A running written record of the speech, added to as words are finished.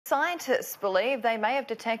Scientists believe they may have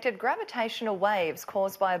detected gravitational waves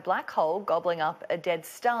caused by a black hole gobbling up a dead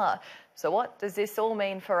star. So what does this all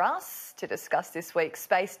mean for us? To discuss this week's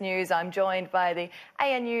space news, I'm joined by the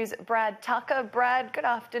ANU's Brad Tucker. Brad, good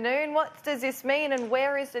afternoon. What does this mean and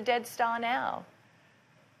where is the dead star now?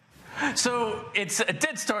 So it's a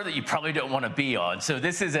dead star that you probably don't want to be on. So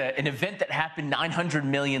this is an event that happened 900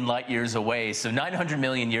 million light years away. So 900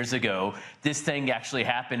 million years ago, this thing actually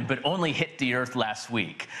happened, but only hit the Earth last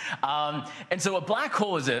week. And so a black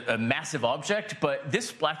hole is a massive object, but this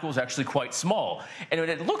black hole is actually quite small. And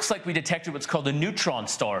it looks like we detected what's called a neutron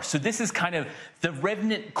star. So this is kind of the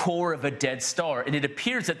remnant core of a dead star. And it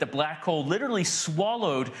appears that the black hole literally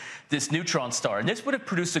swallowed this neutron star. And this would have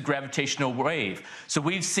produced a gravitational wave. So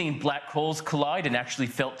we've seen black holes collide and actually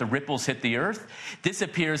felt the ripples hit the Earth. This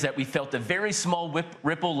appears that we felt a very small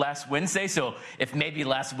ripple last Wednesday. So if maybe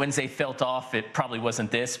last Wednesday felt off, it probably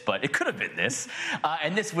wasn't this, but it could have been this.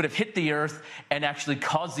 And this would have hit the Earth and actually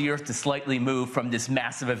caused the Earth to slightly move from this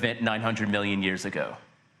massive event 900 million years ago.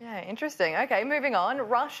 Yeah, interesting. Okay, moving on.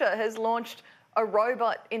 Russia has launched a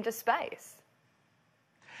robot into space.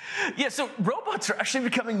 Yeah, so robots are actually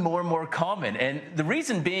becoming more and more common. And the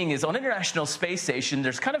reason being is on International Space Station,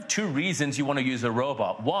 there's kind of two reasons you want to use a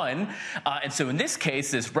robot. One, and so in this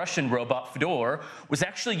case, this Russian robot, Fedor, was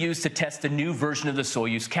actually used to test a new version of the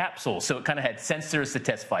Soyuz capsule. So it kind of had sensors to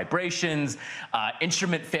test vibrations,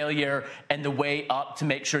 instrument failure, and the way up to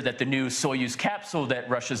make sure that the new Soyuz capsule that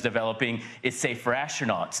Russia's developing is safe for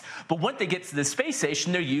astronauts. But once they get to the space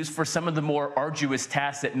station, they're used for some of the more arduous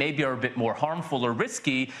tasks that maybe are a bit more harmful or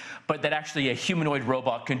risky, but that actually a humanoid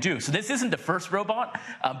robot can do. So this isn't the first robot.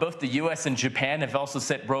 Both the US and Japan have also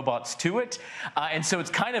sent robots to it. And so it's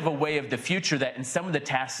kind of a way of the future that in some of the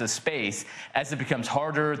tasks of space, as it becomes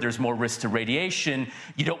harder, there's more risk to radiation.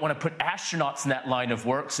 You don't want to put astronauts in that line of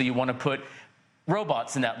work, so you want to put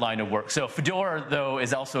robots in that line of work. So Fedor, though,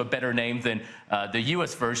 is also a better name than the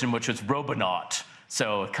US version, which was Robonaut.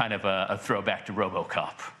 So kind of a throwback to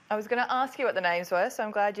RoboCop. I was going to ask you what the names were, so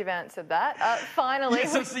I'm glad you've answered that. Finally,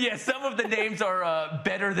 yeah, some of the names are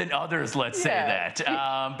better than others. Let's say that.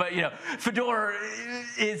 But you know, Fedor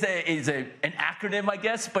is an acronym, I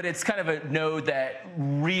guess, but it's kind of a node that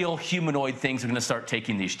real humanoid things are going to start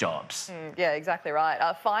taking these jobs. Yeah, exactly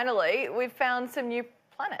right. Finally, we've found some new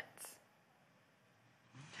planets.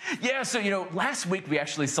 Yeah, so, you know, last week we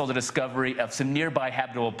actually saw the discovery of some nearby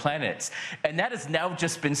habitable planets, and that has now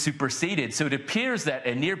just been superseded. So it appears that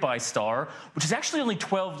a nearby star, which is actually only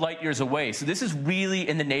 12 light years away, so this is really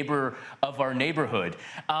in the neighbor of our neighborhood,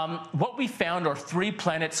 what we found are 3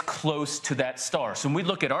 planets close to that star. So when we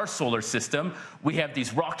look at our solar system, we have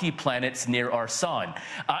these rocky planets near our sun,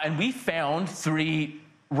 and we found 3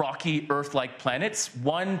 rocky Earth-like planets,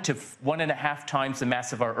 1 to 1.5 times the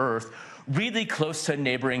mass of our Earth, really close to a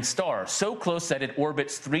neighboring star, so close that it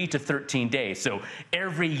orbits 3 to 13 days. So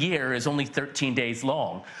every year is only 13 days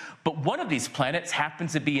long. But one of these planets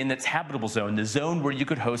happens to be in its habitable zone, the zone where you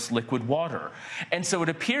could host liquid water. And so it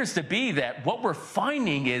appears to be that what we're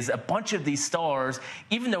finding is a bunch of these stars,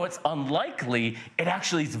 even though it's unlikely, it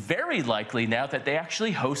actually is very likely now that they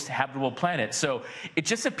actually host habitable planets. So it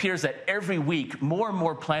just appears that every week, more and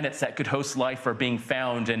more planets that could host life are being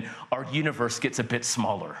found, and our universe gets a bit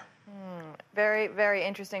smaller. Very, very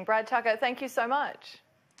interesting. Brad Tucker, thank you so much.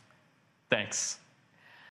 Thanks.